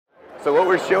So what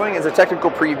we're showing is a technical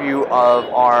preview of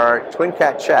our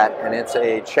TwinCat chat, and it's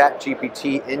a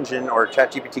ChatGPT engine or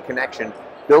ChatGPT connection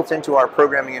built into our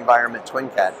programming environment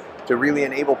TwinCat to really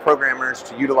enable programmers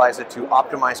to utilize it to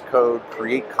optimize code,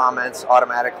 create comments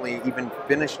automatically, even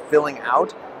finish filling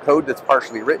out code that's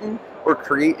partially written, or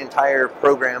create entire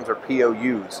programs or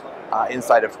POUs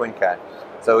inside of TwinCat.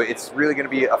 So it's really going to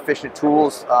be efficient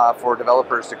tools for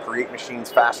developers to create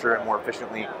machines faster and more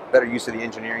efficiently, better use of the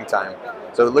engineering time.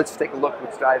 So let's take a look,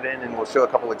 let's dive in, and we'll show a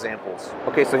couple examples.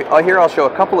 Okay, so here I'll show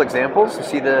a couple examples. You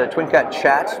see the TwinCat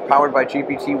chat powered by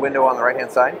GPT window on the right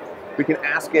hand side. We can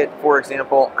ask it, for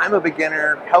example, I'm a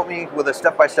beginner, help me with a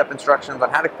step-by-step instructions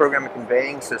on how to program a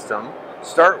conveying system.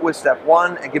 Start with step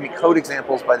one and give me code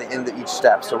examples by the end of each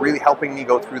step. So really helping me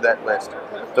go through that list.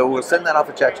 So we'll send that off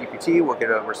to ChatGPT, we'll get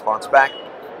a response back.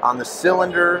 On the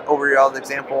cylinder, over here on the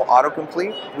example,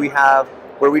 autocomplete, we have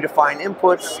where we define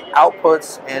inputs,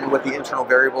 outputs, and what the internal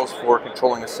variables for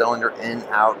controlling the cylinder in,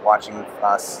 out, watching the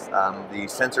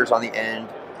sensors on the end,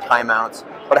 timeouts.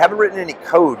 But I haven't written any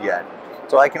code yet.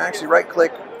 So I can actually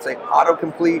right-click, say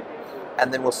autocomplete,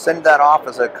 and then we'll send that off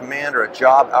as a command or a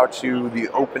job out to the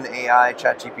OpenAI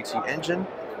ChatGPT engine,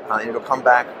 and it'll come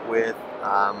back with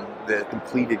the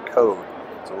completed code.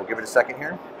 So we'll give it a second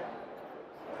here.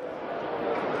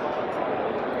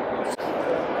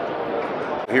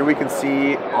 Here we can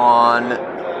see on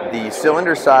the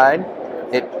cylinder side,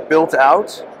 it built out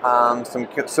some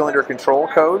cylinder control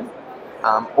code.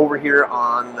 Over here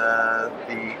on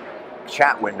the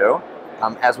chat window,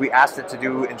 as we asked it to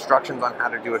do instructions on how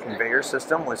to do a conveyor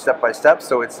system with step-by-step.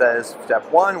 So it says,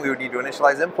 step one, we would need to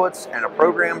initialize inputs and a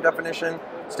program definition.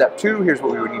 Step two, here's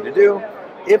what we would need to do.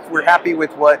 If we're happy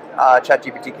with what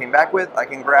ChatGPT came back with, I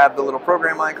can grab the little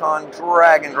program icon,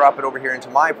 drag and drop it over here into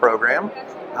my program.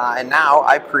 And now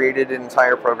I've created an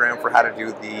entire program for how to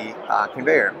do the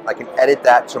conveyor. I can edit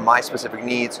that to my specific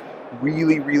needs,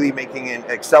 really making it,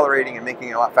 accelerating and making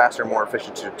it a lot faster and more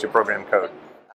efficient to program code.